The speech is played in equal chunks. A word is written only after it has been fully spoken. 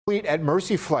Fleet at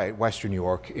Mercy Flight, Western New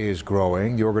York, is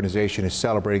growing. The organization is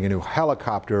celebrating a new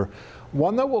helicopter,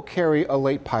 one that will carry a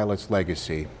late pilot's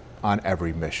legacy on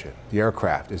every mission. The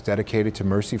aircraft is dedicated to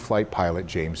Mercy Flight pilot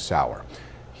Jim Sauer.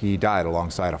 He died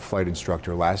alongside a flight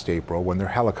instructor last April when their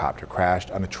helicopter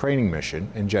crashed on a training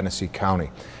mission in Genesee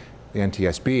County. The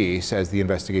NTSB says the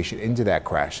investigation into that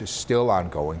crash is still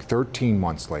ongoing 13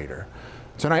 months later.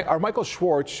 Tonight, our Michael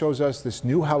Schwartz shows us this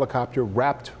new helicopter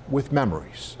wrapped with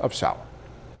memories of Sauer.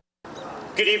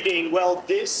 Good evening. Well,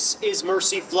 this is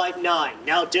Mercy Flight 9,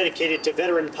 now dedicated to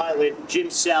veteran pilot Jim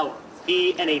Sauer.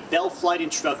 He and a Bell flight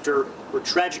instructor were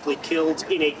tragically killed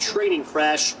in a training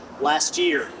crash last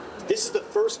year. This is the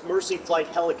first Mercy Flight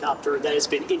helicopter that has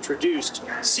been introduced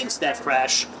since that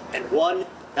crash, and one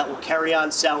that will carry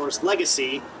on Sauer's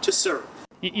legacy to serve.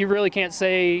 You really can't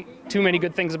say too many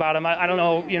good things about him. I don't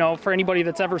know, for anybody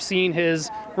that's ever seen his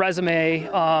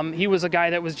resume, he was a guy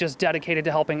that was just dedicated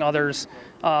to helping others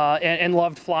and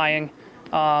loved flying.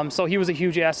 So he was a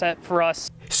huge asset for us.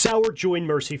 Sauer joined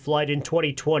Mercy Flight in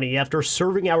 2020 after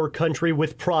serving our country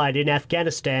with pride in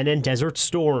Afghanistan and Desert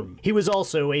Storm. He was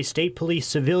also a state police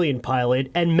civilian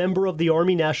pilot and member of the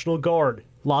Army National Guard,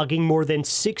 logging more than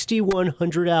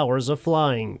 6,100 hours of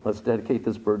flying. Let's dedicate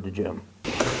this bird to Jim.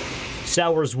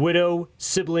 Sauer's widow,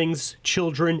 siblings,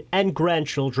 children, and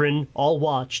grandchildren all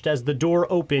watched as the door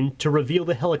opened to reveal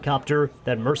the helicopter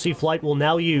that Mercy Flight will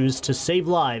now use to save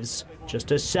lives,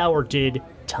 just as Sauer did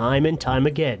time and time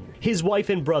again. His wife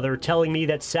and brother telling me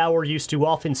that Sauer used to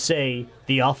often say,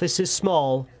 "The office is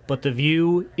small, but the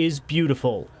view is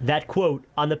beautiful." That quote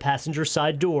on the passenger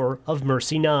side door of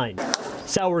Mercy 9.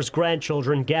 Sauer's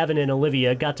grandchildren, Gavin and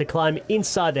Olivia, got to climb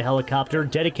inside the helicopter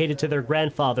dedicated to their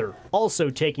grandfather. Also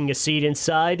taking a seat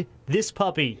inside, this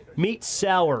puppy, Meet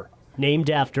Sauer, named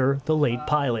after the late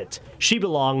pilot. She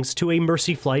belongs to a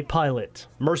Mercy Flight pilot.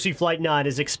 Mercy Flight 9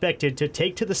 is expected to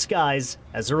take to the skies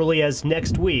as early as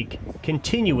next week,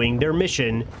 continuing their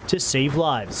mission to save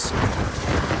lives.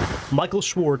 Michael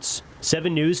Schwartz,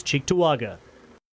 7 News, Cheektowaga.